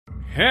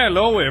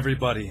Hello,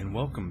 everybody, and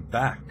welcome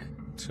back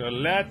to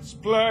Let's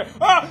Play.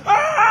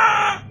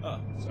 Sorry,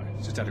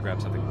 just had to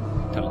grab something.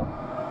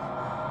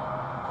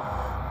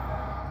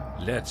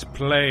 Let's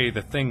play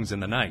the things in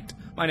the night.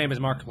 My name is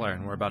Markiplier,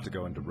 and we're about to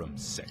go into room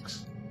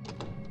 6.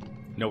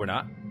 No, we're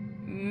not.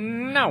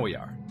 Now we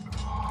are.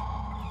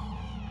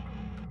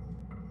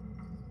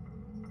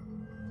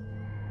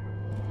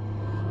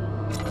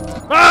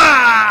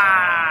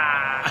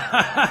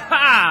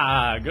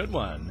 Ah! Good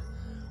one.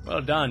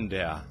 Well done,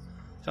 dear.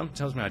 Something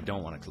tells me I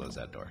don't want to close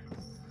that door.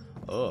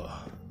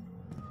 Oh.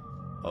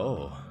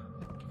 Oh.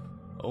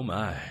 Oh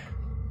my.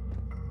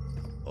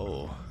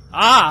 Oh.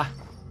 Ah!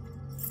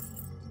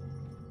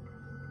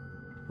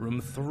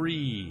 Room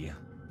 3.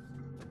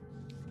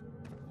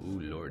 Ooh,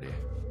 lordy.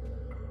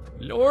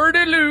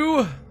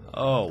 Lordy-loo!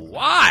 Oh,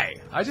 why?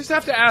 I just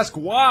have to ask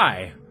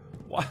why.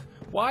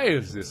 Why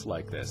is this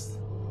like this?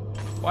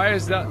 Why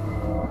is that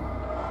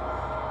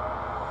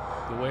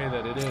the way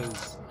that it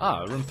is?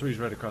 Ah, room 3 is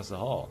right across the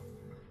hall.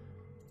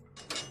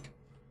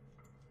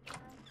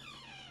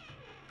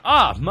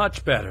 Ah,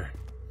 much better.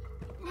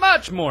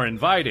 Much more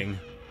inviting.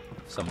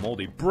 Some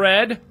moldy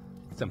bread.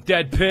 Some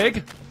dead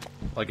pig.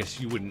 Well, I guess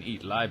you wouldn't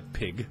eat live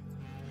pig.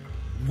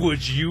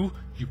 Would you?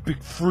 You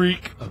big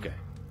freak. Okay.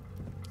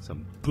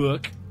 Some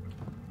book.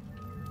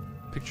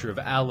 Picture of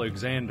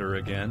Alexander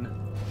again.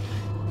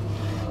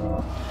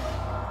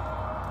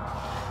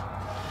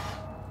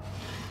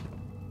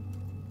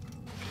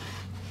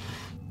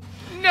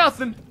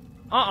 Nothing.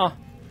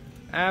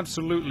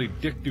 Absolutely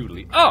dick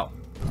doodly. Oh!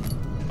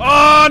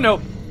 Oh, no!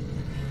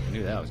 I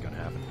knew that was gonna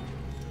happen.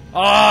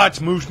 Ah, it's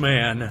Moose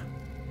Man.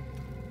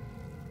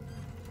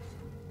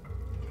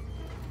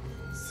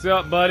 What's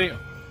up, buddy?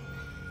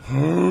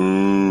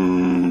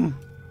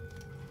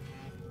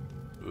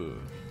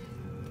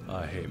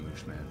 I hate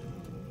Moose Man.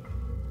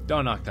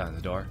 Don't knock down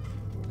the door.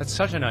 That's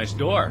such a nice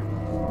door.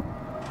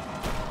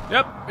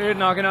 Yep, you're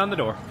knocking on the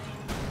door.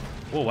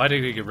 Whoa, why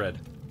did it get red?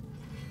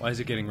 Why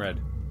is it getting red?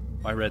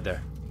 Why red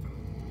there?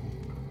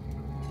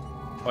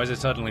 Why is it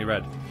suddenly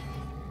red?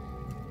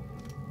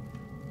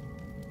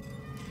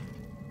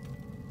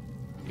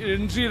 You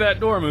didn't see that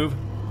door move.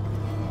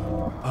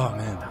 Oh,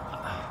 man.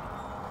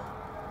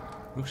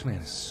 Moose Man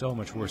is so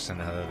much worse than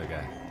that other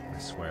guy. I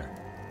swear.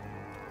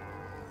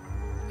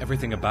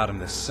 Everything about him,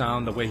 the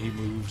sound, the way he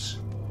moves.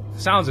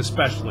 Sounds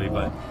especially,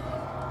 but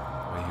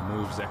the way he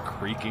moves, that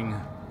creaking.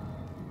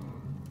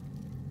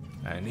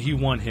 And he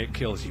one-hit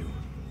kills you.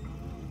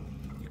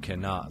 You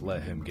cannot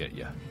let him get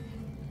you.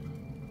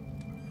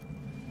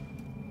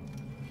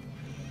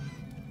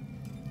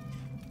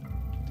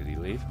 Did he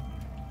leave?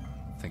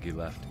 I think he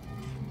left.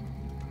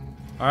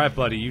 Alright,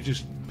 buddy, you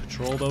just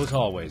patrol those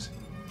hallways.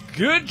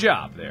 Good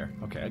job there.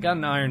 Okay, I got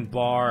an iron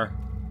bar.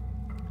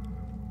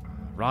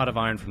 Rod of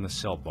iron from the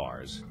cell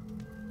bars.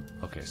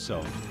 Okay,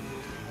 so.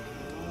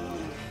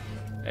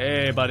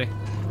 Hey, buddy.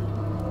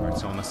 Alright,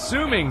 so I'm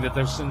assuming that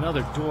there's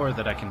another door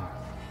that I can.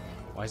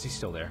 Why is he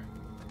still there?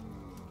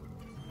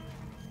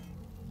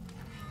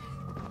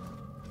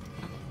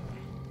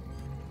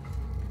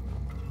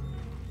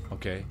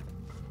 Okay.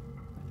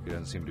 He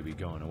doesn't seem to be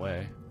going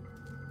away.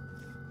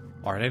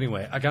 Alright,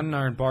 anyway, I got an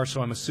iron bar,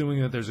 so I'm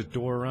assuming that there's a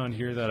door around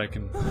here that I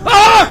can...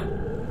 Ah!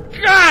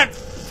 God!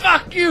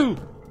 Fuck you!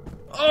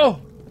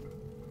 Oh!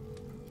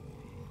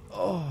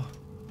 Oh.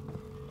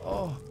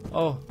 Oh.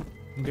 Oh.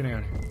 I'm getting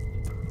out of here.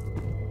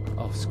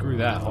 Oh, screw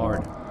that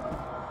hard.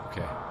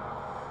 Okay.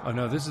 Oh,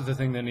 no, this is the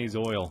thing that needs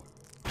oil.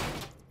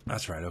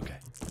 That's right, okay.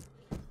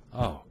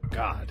 Oh,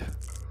 God.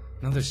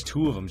 Now there's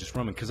 2 of them just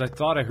roaming, because I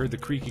thought I heard the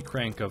creaky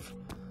crank of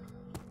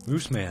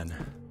Moose Man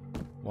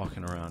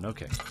walking around.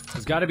 Okay.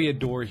 There's got to be a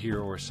door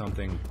here or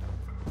something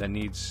that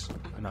needs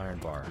an iron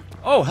bar.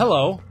 Oh,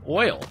 hello!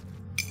 Oil!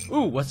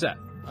 Ooh, what's that?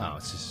 Oh,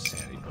 it's just a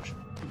sanity potion.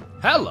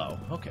 Hello!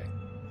 Okay.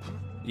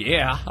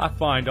 Yeah, I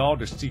find all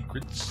the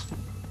secrets.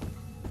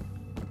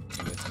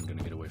 I guess I'm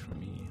gonna get away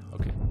from me.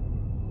 Okay.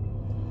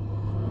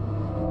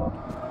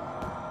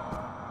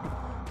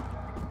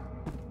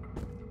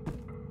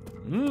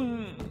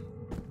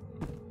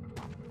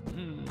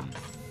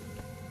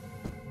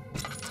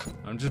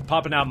 I'm just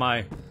popping out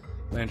my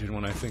lantern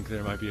when I think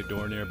there might be a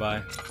door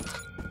nearby.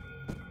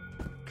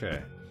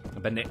 Okay.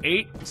 I've been to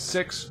 8,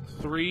 6,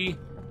 3.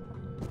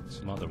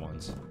 Some other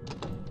ones.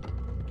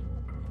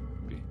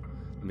 Maybe.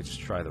 Let me just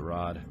try the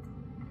rod.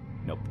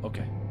 Nope.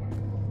 Okay.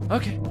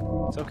 Okay.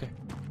 It's okay.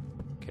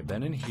 Okay,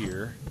 been in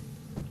here.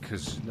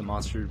 Because the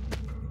monster...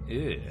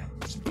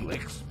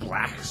 Splick,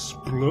 splack,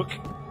 splook.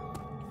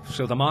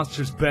 So the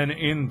monster's been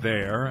in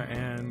there,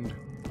 and...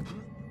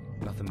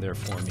 nothing there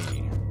for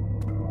me.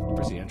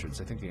 Where's the entrance?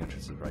 I think the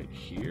entrance is right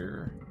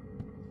here.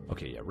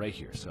 Okay, yeah, right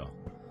here, so...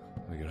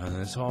 Let me go down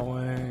this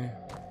hallway.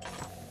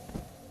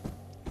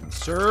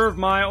 Conserve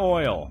my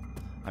oil!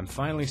 I'm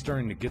finally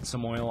starting to get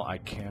some oil. I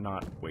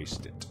cannot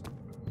waste it.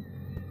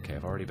 Okay,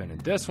 I've already been in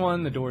this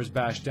one. The door's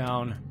bashed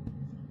down.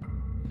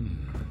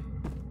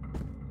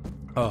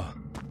 Oh.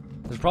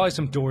 There's probably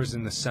some doors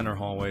in the center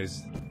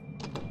hallways.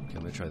 Okay,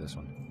 let me try this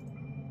one.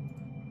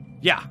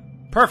 Yeah!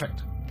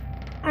 Perfect!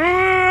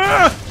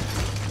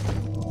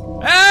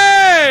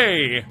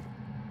 Hey!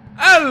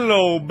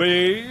 Hello,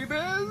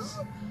 babies!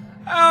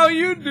 How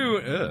you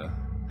doing?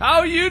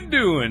 How you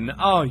doing?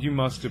 Oh, you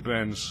must have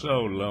been so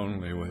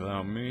lonely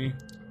without me.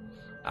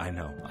 I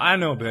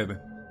know, baby.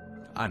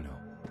 I know.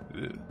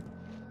 Ugh.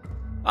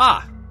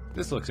 Ah!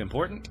 This looks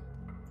important.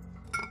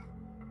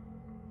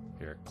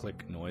 Hear a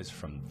click noise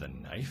from the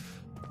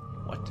knife?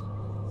 What?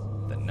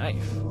 The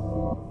knife?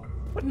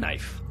 What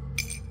knife?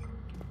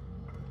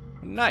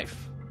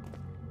 Knife.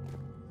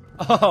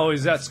 Oh,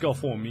 is that skull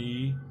for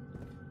me?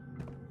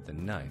 The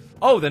knife.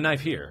 Oh, the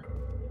knife here.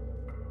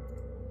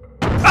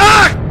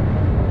 Ah!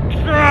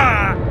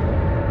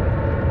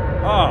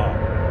 Oh.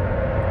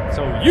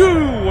 So you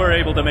were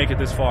able to make it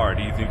this far.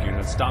 Do you think you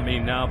can stop me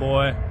now,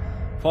 boy?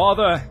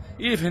 Father,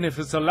 even if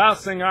it's the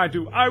last thing I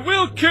do, I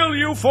will kill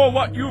you for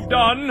what you've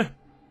done.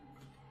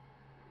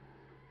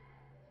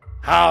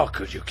 How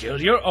could you kill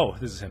your... Oh,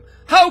 this is him.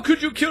 How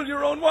could you kill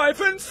your own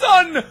wife and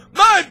son,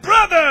 my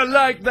brother,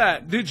 like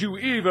that? Did you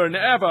even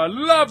ever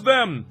love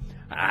them?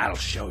 I'll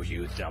show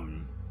you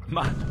them.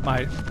 My...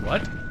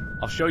 What?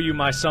 I'll show you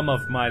my sum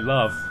of my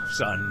love,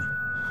 son.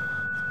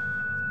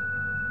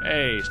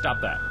 Hey, stop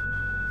that.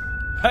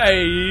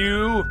 Hey,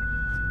 you!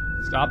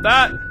 Stop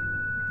that!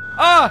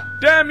 Ah!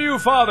 Damn you,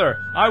 father!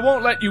 I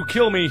won't let you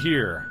kill me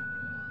here.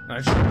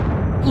 Nice.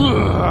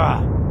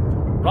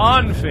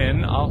 Ron,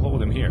 Finn. I'll hold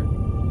him here.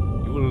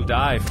 You will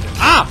die, Finn.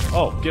 Ah!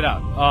 Oh, get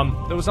out.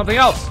 There was something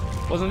else.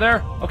 Wasn't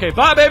there? Okay,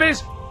 bye,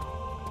 babies!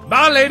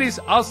 Bye, ladies!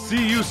 I'll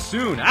see you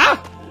soon.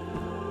 Ah!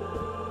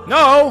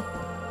 No!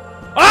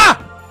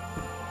 Ah!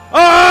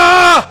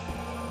 Ah!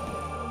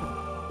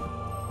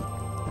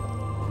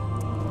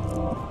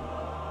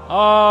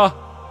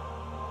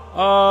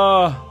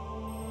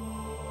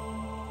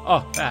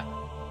 Oh, that.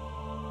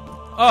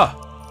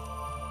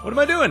 What am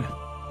I doing?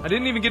 I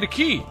didn't even get a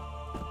key.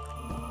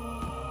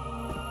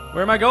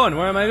 Where am I going?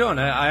 Where am I doing?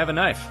 I have a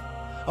knife.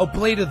 Oh,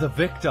 blade of the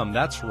victim.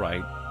 That's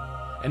right.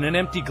 And an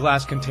empty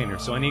glass container.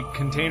 So I need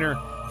container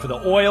for the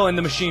oil in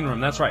the machine room.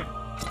 That's right.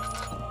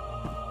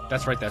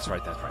 That's right.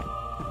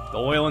 The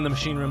oil in the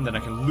machine room. Then I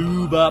can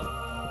lube up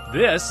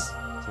this.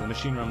 So the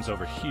machine room's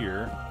over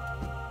here.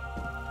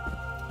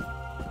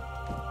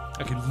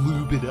 I can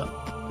lube it up.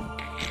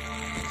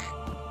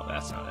 Oh,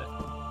 that's not it.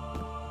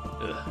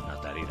 Ugh,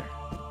 not that either.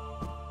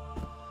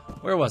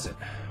 Where was it?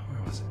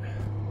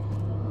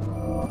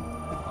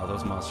 Oh,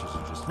 those monsters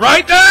are just...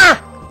 Right there!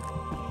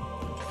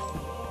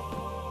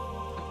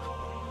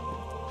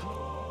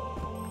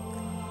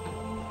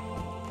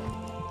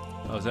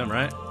 Oh, it's them,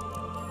 right?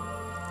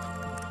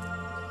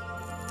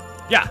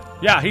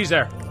 Yeah, he's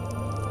there.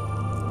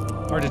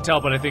 Hard to tell,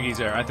 but I think he's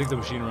there. I think the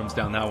machine room's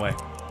down that way.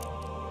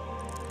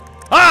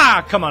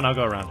 Ah! Come on, I'll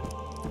go around.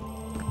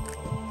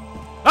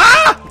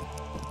 Ah!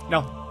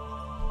 No.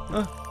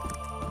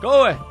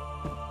 Go away.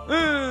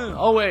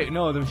 Oh, wait.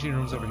 No, the machine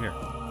room's over here.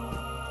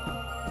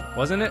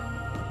 Wasn't it?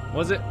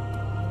 Was it?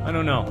 I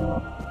don't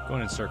know.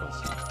 Going in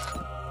circles.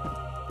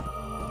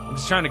 I'm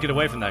just trying to get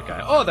away from that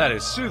guy. Oh, that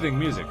is soothing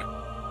music.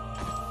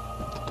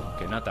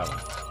 Okay, not that one.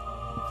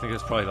 I think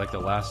it's probably like the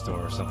last door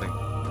or something.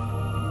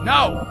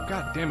 No!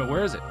 God damn it,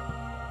 where is it?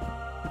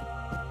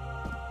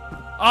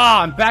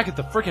 Ah, I'm back at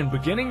the frickin'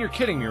 beginning? You're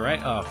kidding me,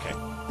 right? Oh, okay.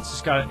 It's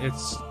just gotta,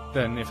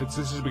 then if this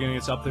is the beginning,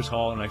 it's up this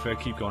hall, and if I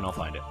keep going, I'll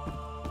find it.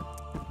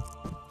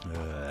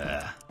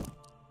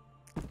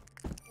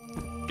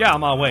 Get out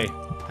of my way,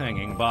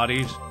 hanging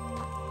bodies.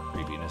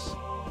 Creepiness.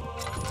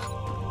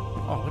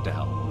 Oh, what the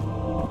hell?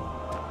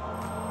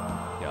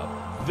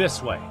 Yeah,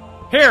 this way.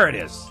 Here it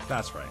is!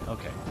 That's right,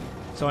 okay.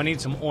 So I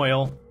need some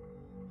oil.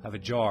 I have a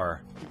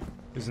jar.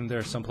 Isn't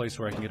there some place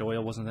where I can get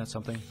oil? Wasn't that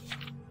something?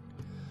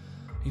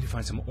 Need to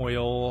find some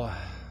oil.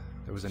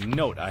 There was a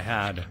note I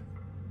had.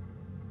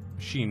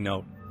 Machine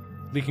note.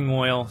 Leaking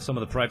oil. Some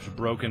of the pipes are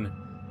broken.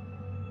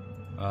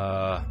 Need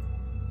a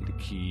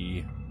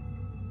key.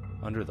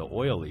 Under the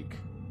oil leak.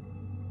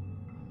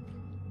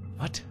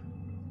 What?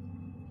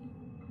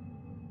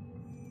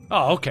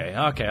 Oh, okay.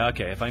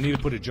 If I need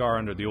to put a jar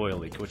under the oil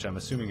leak, which I'm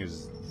assuming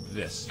is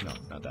this. No,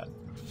 not that.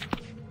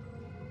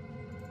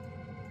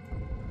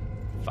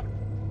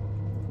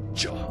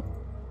 Fudge.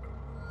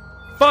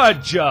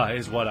 Fudge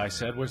is what I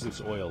said. Where's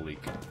this oil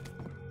leak?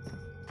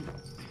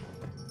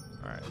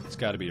 Alright, it's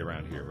got to be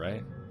around here,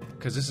 right?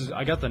 Because this is...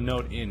 I got the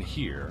note in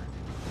here.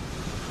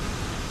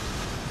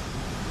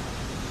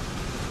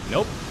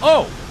 Nope.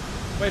 Oh!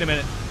 Wait a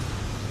minute.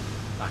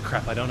 Ah,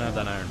 crap. I don't have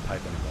that iron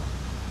pipe anymore.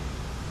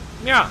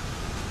 Yeah.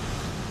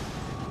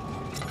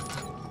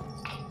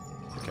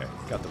 Okay,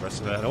 got the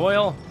rest of that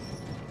oil.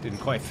 Didn't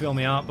quite fill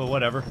me out, but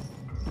whatever.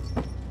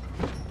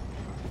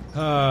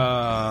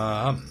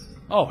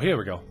 Oh, here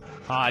we go.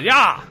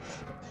 Yeah!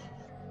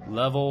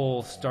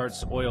 Level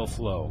starts oil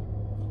flow.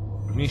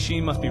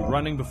 Machine must be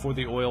running before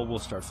the oil will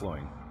start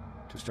flowing.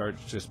 To start,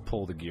 just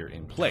pull the gear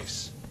in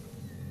place.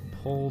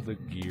 Pull the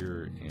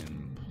gear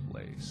in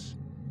place.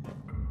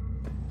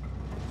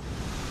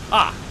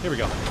 Ah, here we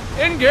go.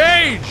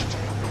 Engaged!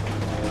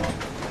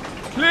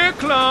 Click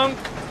clunk!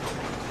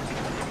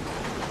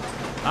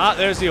 Ah,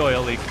 there's the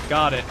oil leak.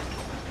 Got it.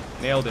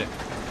 Nailed it.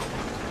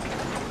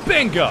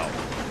 Bingo!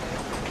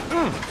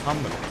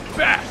 I'm the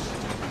best!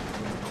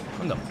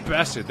 I'm the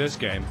best at this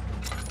game.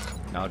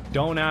 Now,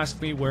 don't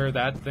ask me where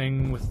that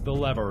thing with the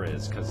lever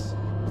is, because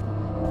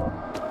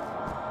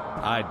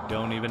I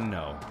don't even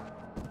know.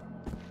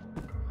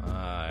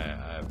 I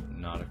have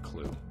not a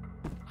clue.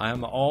 I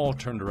am all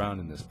turned around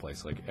in this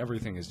place. Like,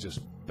 everything is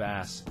just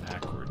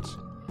bass-ackwards.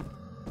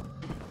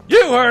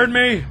 You heard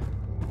me!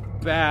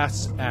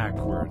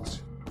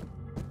 Bass-ackwards.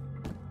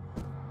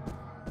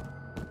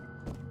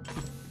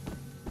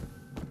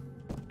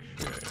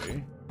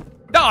 Okay.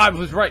 No, I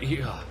was right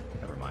here. Ugh,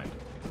 never mind.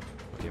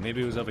 Okay,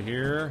 maybe it was over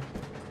here.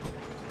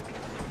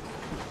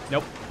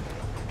 Nope.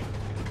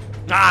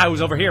 Ah, it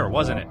was over here,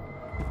 wasn't it?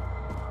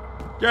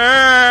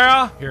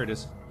 Yeah! Here it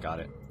is. Got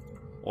it.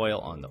 Oil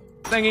on the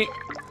thingy.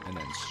 And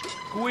then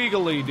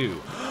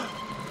squiggly-doo.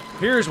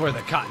 Here's where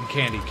the cotton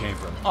candy came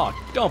from. Oh,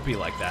 don't be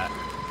like that.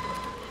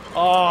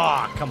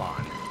 Oh, come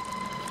on.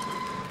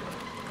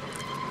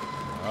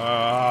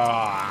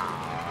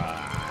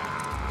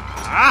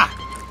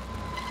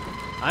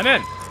 I'm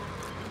in.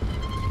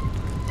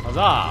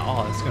 Huzzah!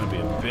 Oh, that's gonna be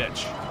a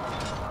bitch.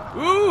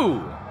 Ooh!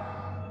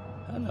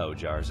 Hello,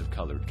 jars of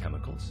colored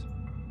chemicals.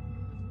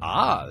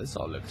 Ah, this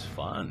all looks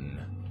fun.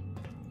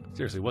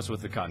 Seriously, what's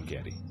with the cotton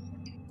candy?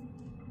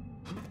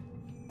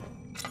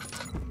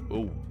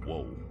 Oh,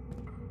 whoa.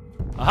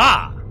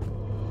 Aha!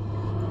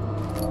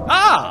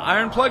 Ah!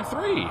 Iron plug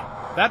 3!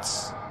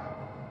 That's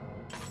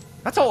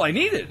all I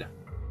needed!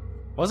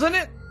 Wasn't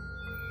it?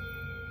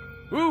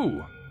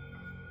 Ooh!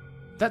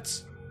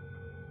 But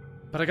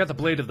I got the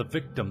blade of the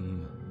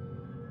victim.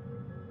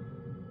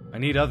 I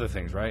need other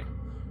things, right?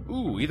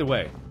 Ooh, either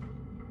way.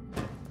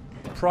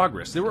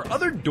 Progress. There were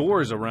other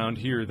doors around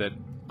here that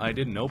I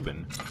didn't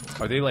open.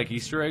 Are they like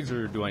Easter eggs,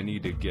 or do I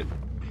need to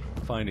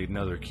find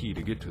another key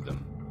to get to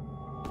them?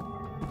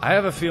 I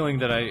have a feeling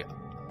that I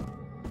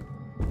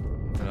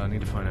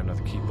need to find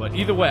another key. But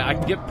either way, I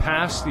can get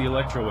past the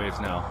electro waves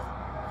now.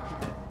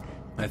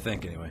 I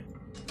think, anyway.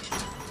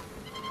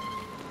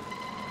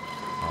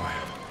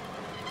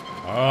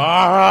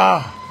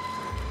 Ah!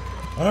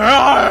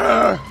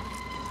 Ah!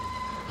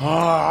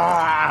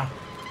 Ah!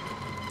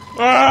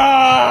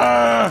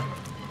 Ah!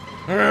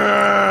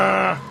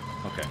 Ah!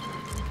 Okay.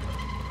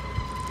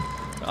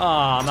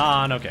 Ah,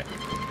 man, okay.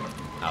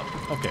 Out.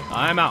 Okay,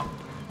 I'm out.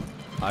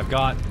 I've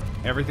got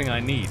everything I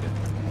need.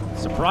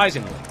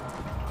 Surprisingly.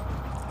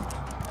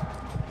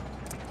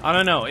 I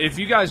don't know. If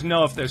you guys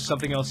know if there's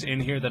something else in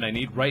here that I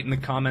need, write in the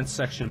comments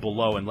section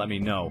below and let me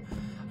know.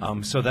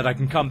 So that I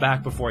can come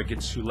back before it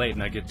gets too late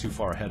and I get too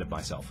far ahead of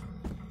myself.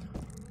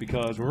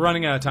 Because we're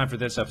running out of time for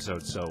this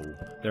episode, so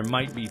there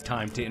might be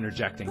time to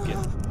interject and get...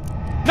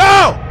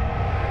 No!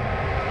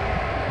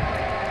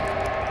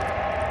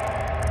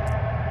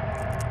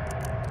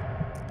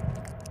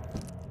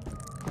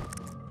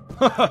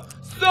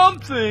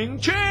 Something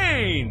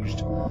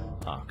changed!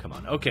 Oh, come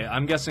on. Okay,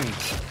 I'm guessing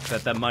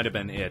that might have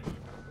been it.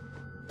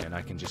 And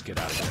I can just get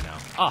out of here now.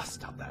 Ah,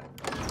 stop that.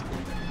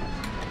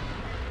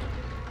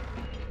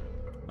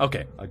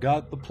 Okay, I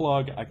got the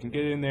plug, I can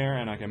get in there,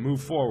 and I can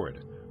move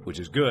forward, which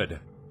is good.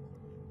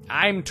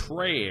 I'm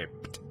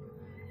trapped,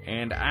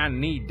 and I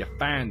need to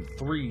find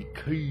 3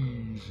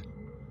 keys.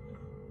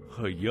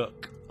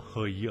 Yuck,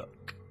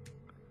 yuck.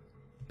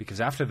 Because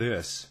after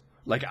this,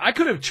 like, I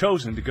could have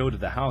chosen to go to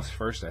the house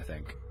first, I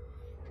think.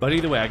 But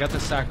either way, I got the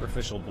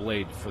sacrificial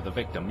blade for the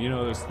victim. You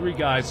know, there's 3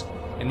 guys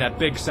in that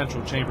big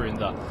central chamber in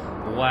the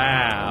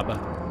lab.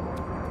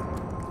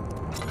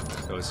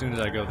 So as soon as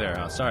I go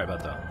there, sorry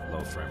about the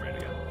low frame rate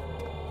again.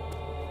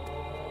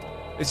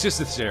 It's just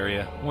this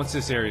area. Once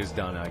this area is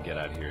done, I get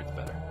out of here, it's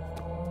better.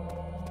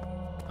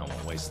 I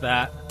won't waste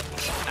that.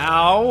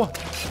 Ow!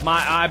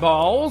 My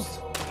eyeballs!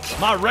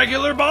 My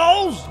regular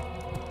balls!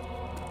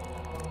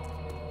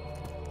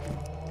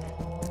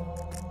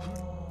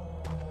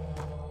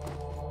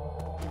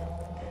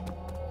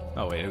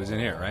 Oh wait, it was in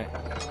here, right?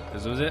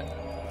 This was it?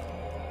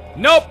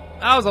 Nope!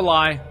 That was a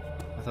lie.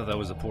 I thought that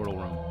was a portal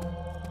room.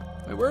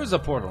 Wait, where is the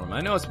portal room? I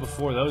know it's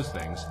before those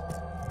things.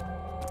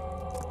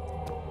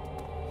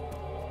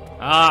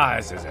 Ah,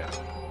 this is it.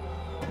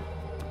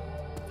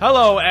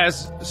 Hello,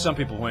 as some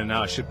people point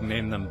out, I should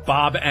name them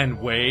Bob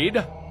and Wade.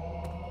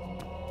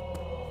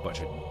 Bunch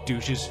of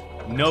douches.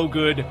 No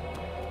good.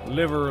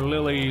 Liver,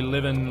 lily,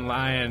 living,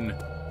 lion.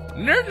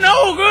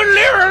 No good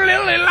liver,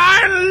 lily,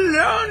 lion.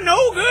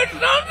 No good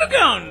son of a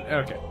gun.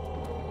 Okay.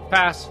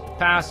 Pass,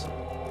 pass.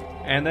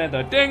 And then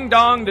the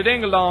ding-dong, the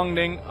ding-a-long,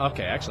 ding.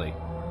 Okay, actually.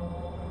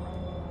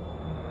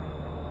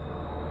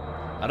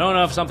 I don't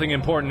know if something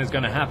important is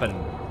going to happen.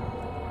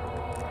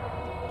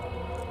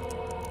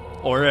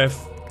 Or if,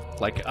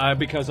 like,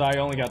 because I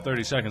only got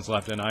 30 seconds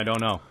left and I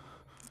don't know.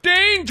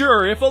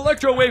 Danger! If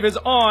electro wave is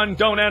on,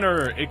 don't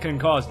enter. It can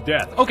cause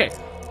death. Okay.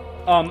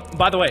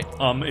 By the way,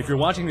 if you're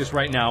watching this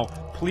right now,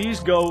 please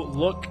go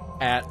look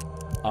at,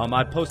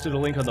 I posted a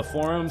link on the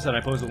forums and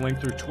I posted a link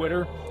through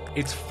Twitter.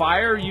 It's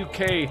Fire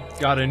UK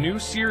got a new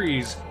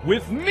series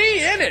with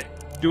me in it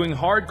doing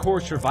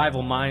hardcore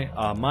survival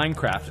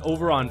Minecraft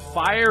over on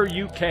Fire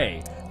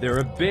UK. They're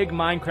a big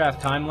Minecraft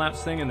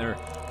time-lapse thing and they're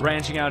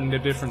branching out into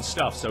different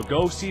stuff. So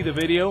go see the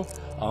video.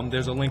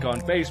 There's a link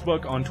on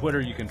Facebook, on Twitter,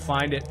 you can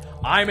find it.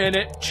 I'm in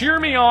it. Cheer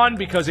me on,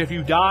 because if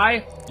you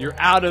die, you're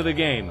out of the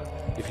game.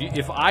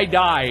 If I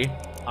die,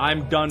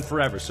 I'm done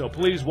forever. So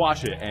please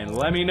watch it and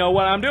let me know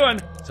what I'm doing.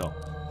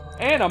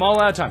 And I'm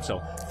all out of time. So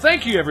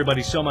thank you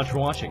everybody so much for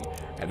watching.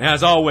 And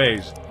as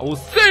always, I will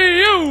see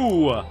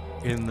you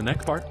in the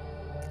next part.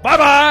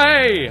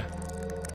 Bye-bye!